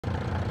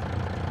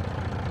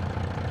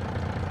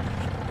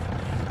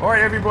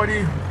Alright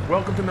everybody,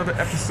 welcome to another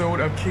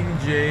episode of King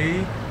J.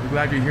 We're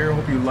glad you're here.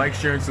 Hope you like,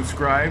 share, and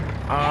subscribe.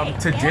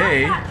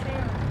 Today...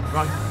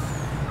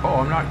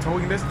 I'm not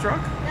towing this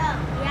truck? No,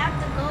 we have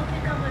to go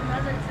pick up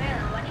another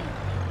trailer. What do you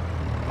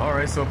think?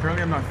 Alright, so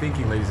apparently I'm not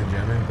thinking, ladies and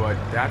gentlemen, but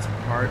that's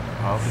part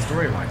of the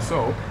storyline.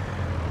 So,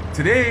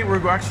 today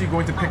we're actually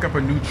going to pick up a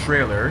new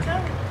trailer.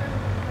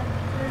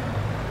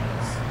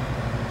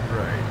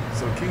 Right,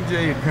 so King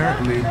J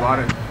apparently bought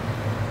it.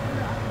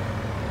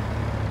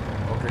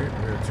 Okay,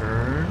 we're gonna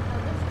turn.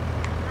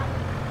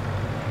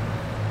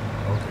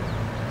 Okay,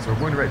 so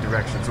we're going the right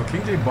direction. So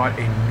King J bought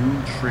a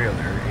new trailer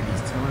and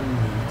he's telling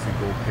me to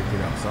go pick it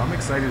up. So I'm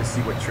excited to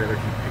see what trailer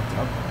he picked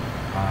up.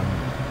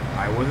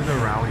 I wasn't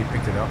around when he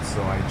picked it up,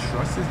 so I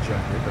trust his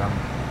judgment, but I'm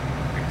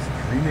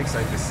extremely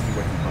excited to see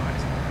what he bought.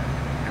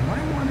 Am I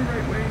on the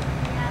right way?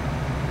 Yeah.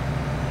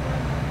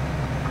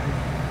 I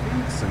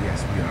think so,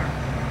 yes we are.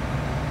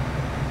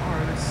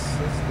 Alright,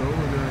 let's go.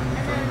 We're gonna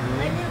And then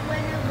when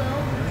you go,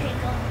 take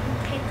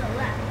a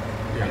left.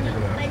 Yeah, take a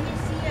left. When you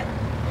see it,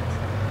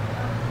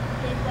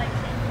 big white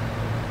thing,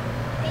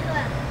 take a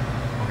left.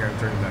 Okay, I'm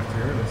turning left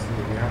here. Let's see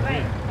what we have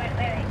Right. here.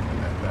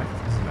 Left.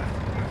 This is left.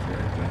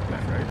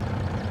 Left, right.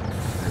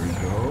 There we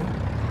go.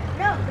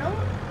 No.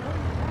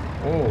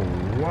 Oh,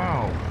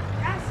 wow.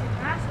 That's the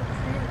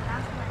trailer.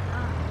 That's my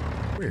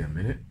dog. Wait a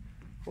minute.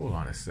 Hold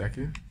on a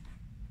second.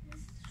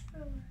 This is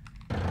for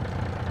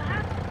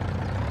back.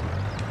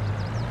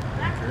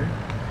 Okay.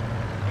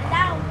 And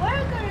now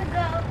we're gonna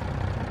go.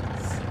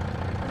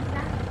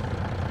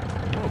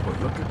 Whoa, but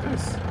look at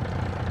this.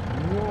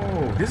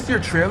 Whoa. This is your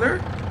trailer?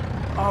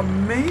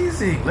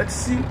 Amazing. Let's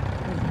see. Oh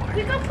my.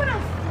 We can put a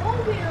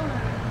four-wheeler.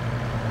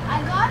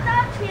 I got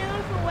that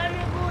trailer for when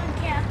we're going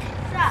camp,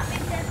 so that we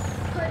can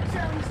put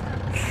some stuff.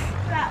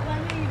 So that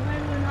when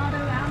we're not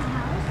around the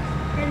house,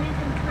 then we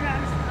can put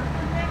our stuff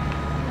in there.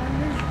 When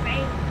there's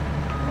rain,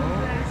 we can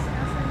put our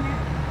stuff in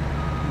there.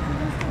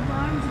 Because if the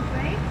barns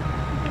break,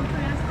 we can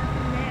put our stuff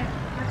in there.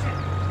 Watch it.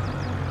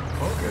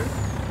 Okay.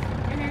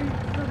 And then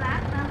go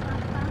back. Go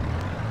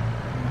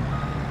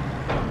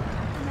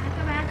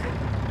back.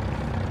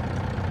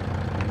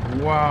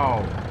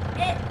 Wow.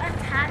 It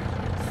attached.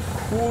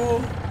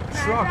 Cool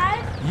truck. Right?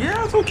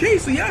 Yeah, it's okay.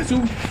 So we have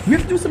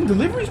to do some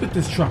deliveries with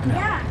this truck now.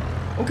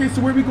 Yeah. Okay,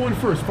 so where are we going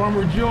first?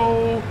 Farmer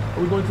Joe?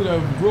 Are we going to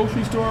the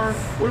grocery store?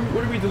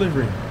 What are we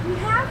delivering? We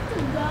have to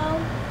go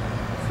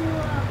to,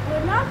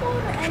 we're not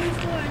going to any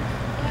store,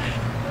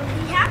 but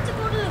we have to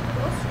go to the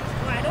grocery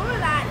store. I don't know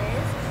where that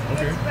is.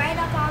 Okay. It's right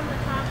up on the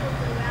top of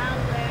the round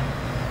where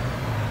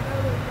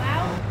the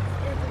round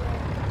is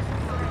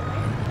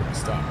where.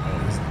 Stop.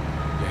 Oh, this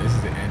is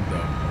the end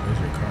of. There's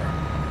your car.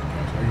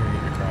 Gosh, how are you gonna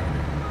get your car in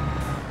there?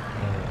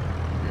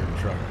 Oh, you have a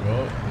truck.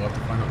 Well, we'll have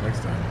to find out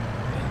next time.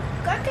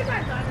 Go take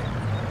our garden.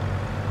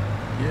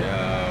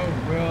 Yeah,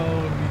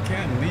 well, we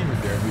can't leave it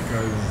there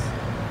because.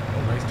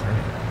 Oh, nice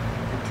turning.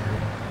 Good turn.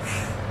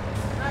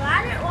 Well,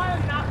 I didn't want to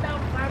knock down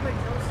Farmer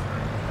Joe's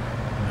farm.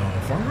 No,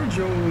 Farmer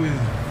Joe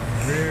is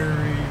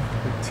very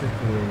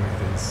particular with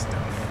his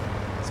stuff.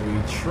 So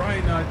we try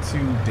not to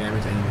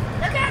damage anything.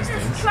 Look at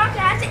this truck, it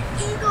has an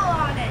eagle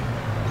on it.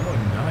 Oh,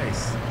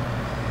 nice.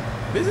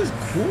 This is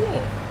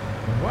cool.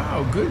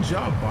 Wow, good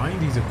job buying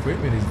these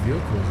equipment, these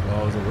vehicles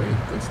while I was away.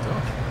 Good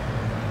stuff.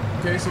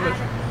 Okay, so let's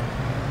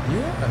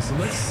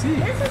see.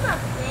 This is a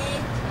big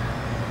truck.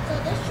 So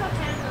this truck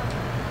has a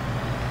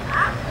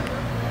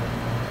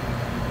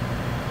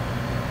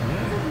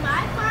because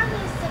my farm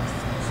is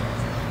suspicious.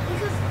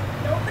 Because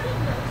nobody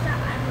knows that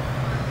I'm a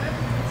farmer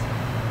because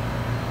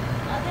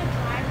other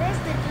drivers,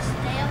 they just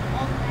stay up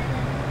all night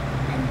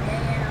and day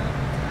and all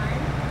the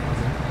time.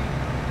 Okay.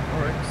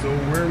 Alright, so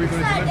where are we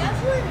going to I deliver?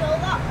 definitely know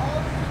that all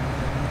the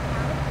people in the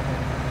town.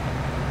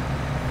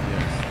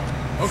 Yes.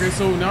 Okay,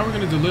 so now we're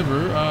going to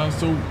deliver.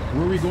 So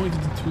where are we going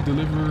to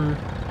deliver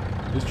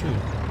this trailer?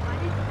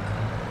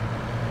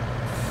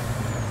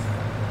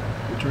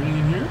 We're turning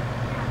in here?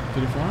 To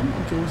the farm?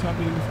 Okay, what's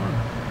happening in the farm?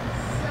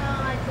 So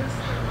I just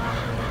forgot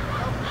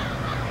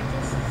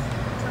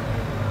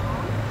something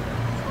wrong.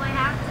 So I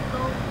have to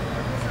go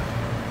deliver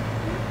something.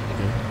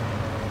 Okay.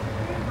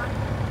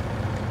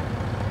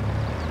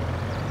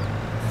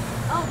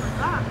 Oh my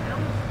god, I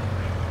almost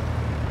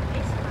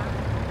racing on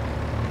it.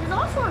 There's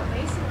also a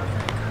racing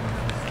event coming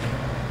up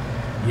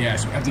soon.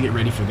 Yes, we have to get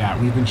ready for that.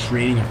 We've been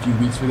training a few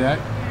weeks for that.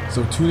 Yeah.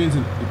 So tune in,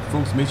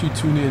 folks, make sure you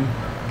tune in.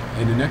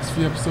 In the next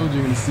few episodes,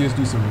 you're going to see us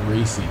do some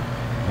racing.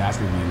 That's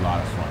going to be a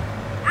lot of fun.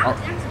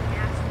 There's some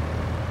gas.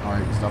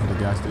 Alright, we stop at the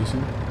gas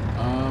station.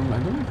 I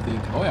don't think...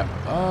 Oh, yeah.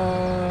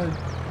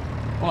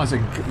 Hold on a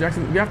second.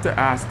 Jackson, we have to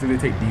ask, do they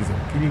take diesel?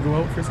 Can you go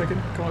out for a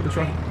second? Come out the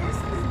truck. This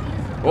is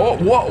diesel. Oh,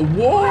 whoa.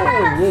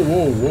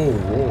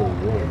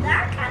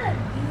 That kind of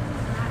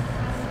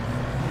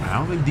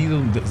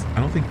diesel. I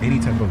don't think any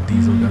type of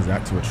diesel does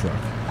that to a truck.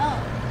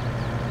 Oh.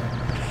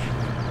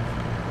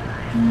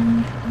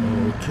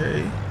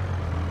 Okay.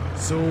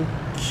 So,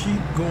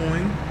 keep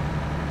going.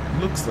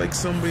 Looks like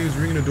somebody's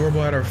ringing the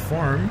doorbell at our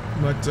farm,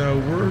 but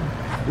we're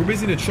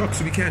busy in the truck,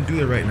 so we can't do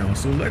that right now.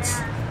 So let's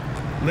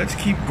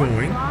keep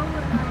going. What's wrong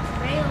with my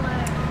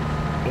trailer?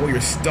 Oh, you're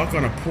stuck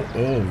on a pole.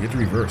 Oh, you have to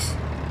reverse.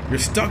 You're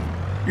stuck.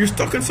 You're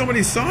stuck on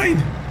somebody's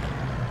sign.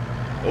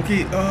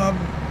 Okay,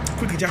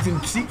 quickly,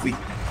 Jackson, see, wait.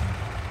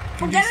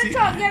 Get a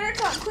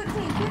truck,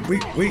 quickly.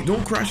 Wait,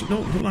 don't crash it.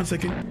 No, hold on a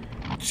second.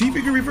 See if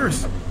you can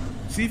reverse.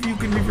 See if you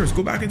can reverse.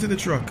 Go back into the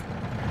truck.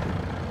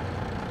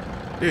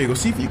 There you go.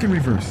 See if you can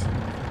reverse.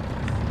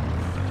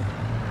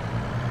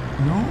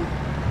 No?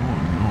 Oh,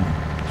 no.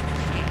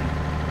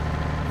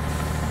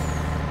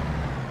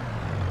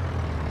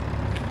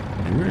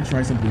 Okay, we're gonna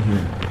try something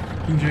here.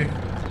 King J,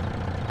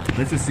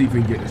 let's just see if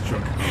we can get this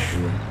truck out the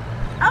way.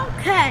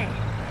 Okay.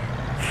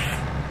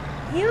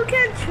 You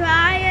can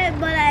try it,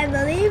 but I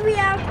believe we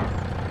have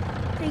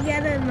to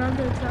get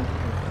another truck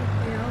to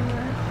flip it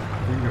over. I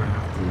think we're gonna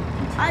have to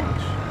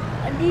detach.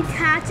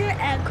 Detach it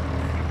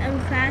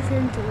and crash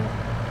into it.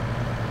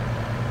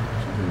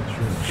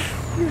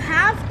 You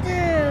have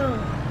to.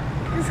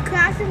 Just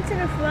crash into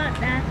the front,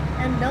 Dad,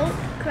 and don't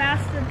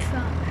crash the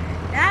truck.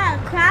 Dad,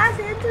 crash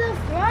into the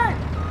front.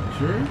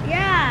 Sure?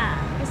 Yeah,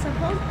 you're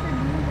supposed to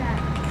do that.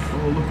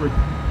 Oh, look, we're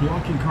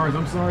blocking cars.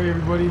 I'm sorry,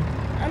 everybody.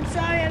 I'm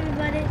sorry,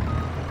 everybody.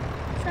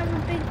 Have a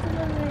big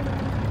delivery.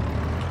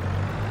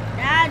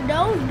 Dad,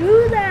 don't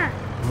do that.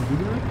 Don't do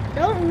that?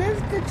 Don't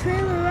lift the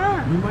trailer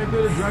up. We might be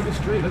able to drive it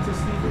straight. Let's just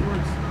see if it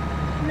works.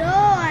 No,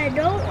 I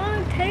don't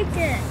want to take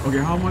it. Okay,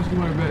 how much do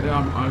you want to bet?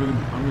 I'm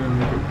gonna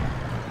make it.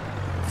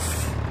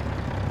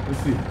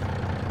 Let's see.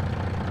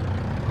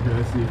 Okay,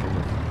 let's see if it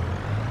works.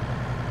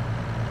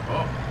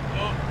 Oh,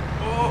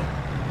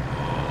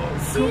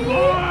 See? come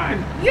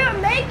on! You're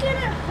making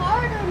it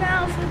harder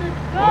now for the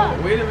truck.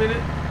 Oh, wait a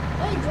minute.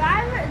 Wait,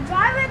 drive it.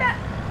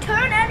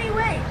 Turn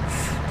anyway.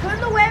 Turn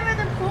the way where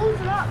the pole's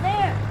not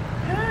there.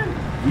 Turn.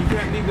 We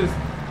can't leave this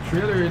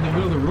trailer in the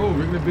middle of the road.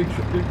 We're in big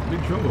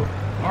trouble.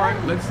 All right,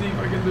 let's see if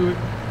I can do it.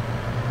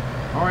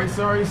 All right,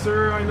 sorry,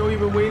 sir. I know you've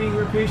been waiting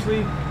here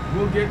patiently.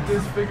 We'll get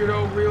this figured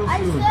out real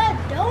soon. I said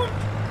don't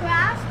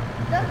crash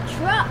the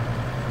truck.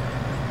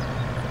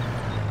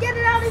 Get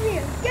it out of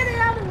here. Get it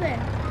out of there.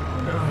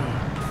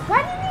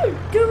 Why did you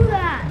do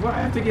that? Well,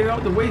 I have to get it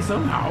out the way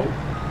somehow.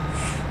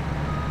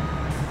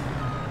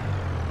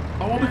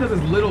 All because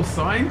this little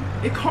sign?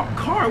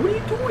 Car, what are you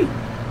doing?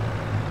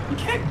 You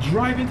can't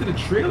drive into the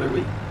trailer.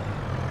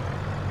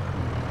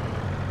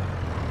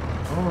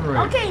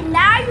 Alright. Okay,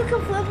 now you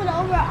can flip it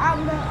over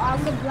on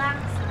the black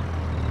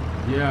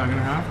side. Yeah, I'm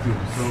gonna have to.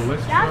 So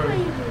let's try. That's what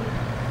you do.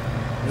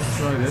 Let's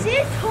try this. See,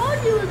 I told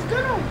you it's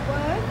gonna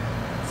work.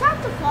 Just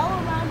have to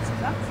follow my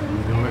instructions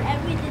You know and what?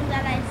 everything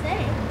that I say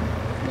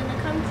is gonna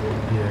come true.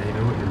 Yeah, you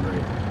know what? You're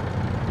right.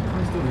 The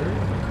car's still there.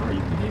 The car,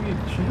 you gave me a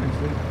chance.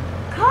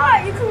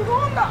 Car, you can go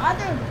on the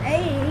other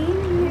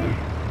lane.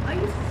 Are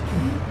you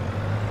stupid?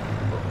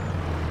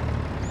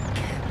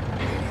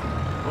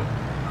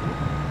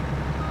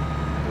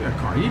 Yeah,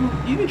 car. You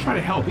didn't try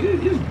to help. You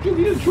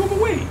just drove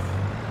away.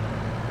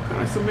 What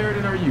kind of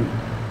Samaritan are you?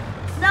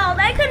 No,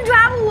 they can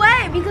drive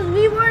away because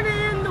we weren't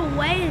in the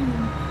way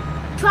anymore.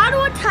 Try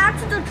to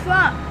attach the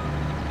truck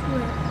to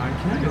it. I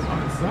can't. It's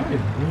on its side. It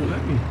won't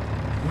let me.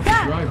 Let's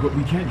Yeah. drive, but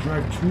we can't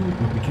drive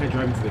we can't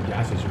drive into the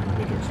gas station and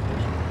make an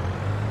explosion.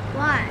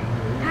 Why?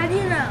 How do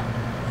you know?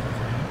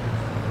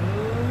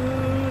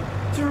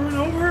 Turn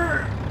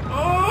over.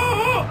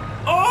 Oh!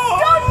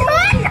 Don't do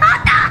it! Not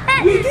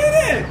that! We did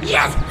it!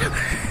 Yes!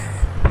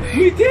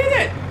 We did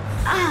it!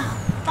 Ah,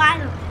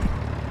 finally.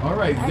 All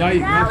right, And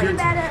now we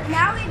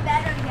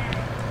better get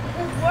it.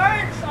 Because we're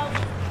in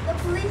trouble. The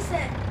police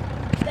said,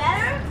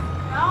 better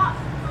not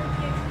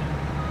forget.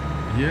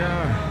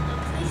 Yeah. The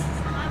police is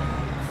coming.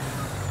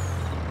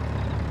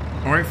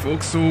 All right,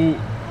 folks. So The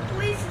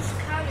police is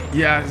coming.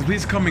 yeah, the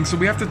police are coming. So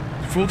we have to,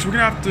 folks. We're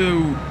gonna have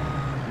to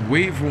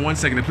wait for 1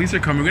 second. The police are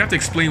coming. We're gonna have to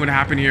explain what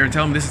happened here and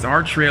tell them this is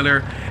our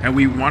trailer, and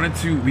we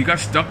got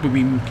stuck, but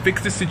we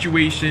fixed the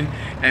situation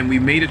and we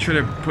made the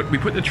trailer. We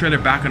put the trailer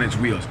back on its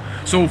wheels.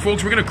 So,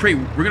 folks, we're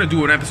gonna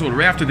do an episode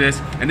right after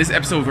this, and this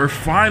episode we're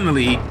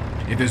finally,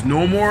 if there's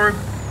no more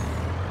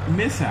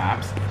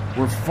mishaps,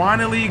 we're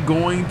finally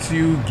going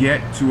to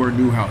get to our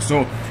new house.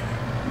 So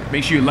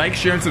make sure you like,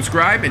 share, and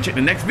subscribe, and check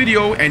the next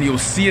video, and you'll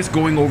see us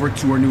going over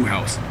to our new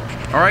house.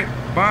 All right,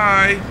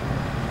 bye.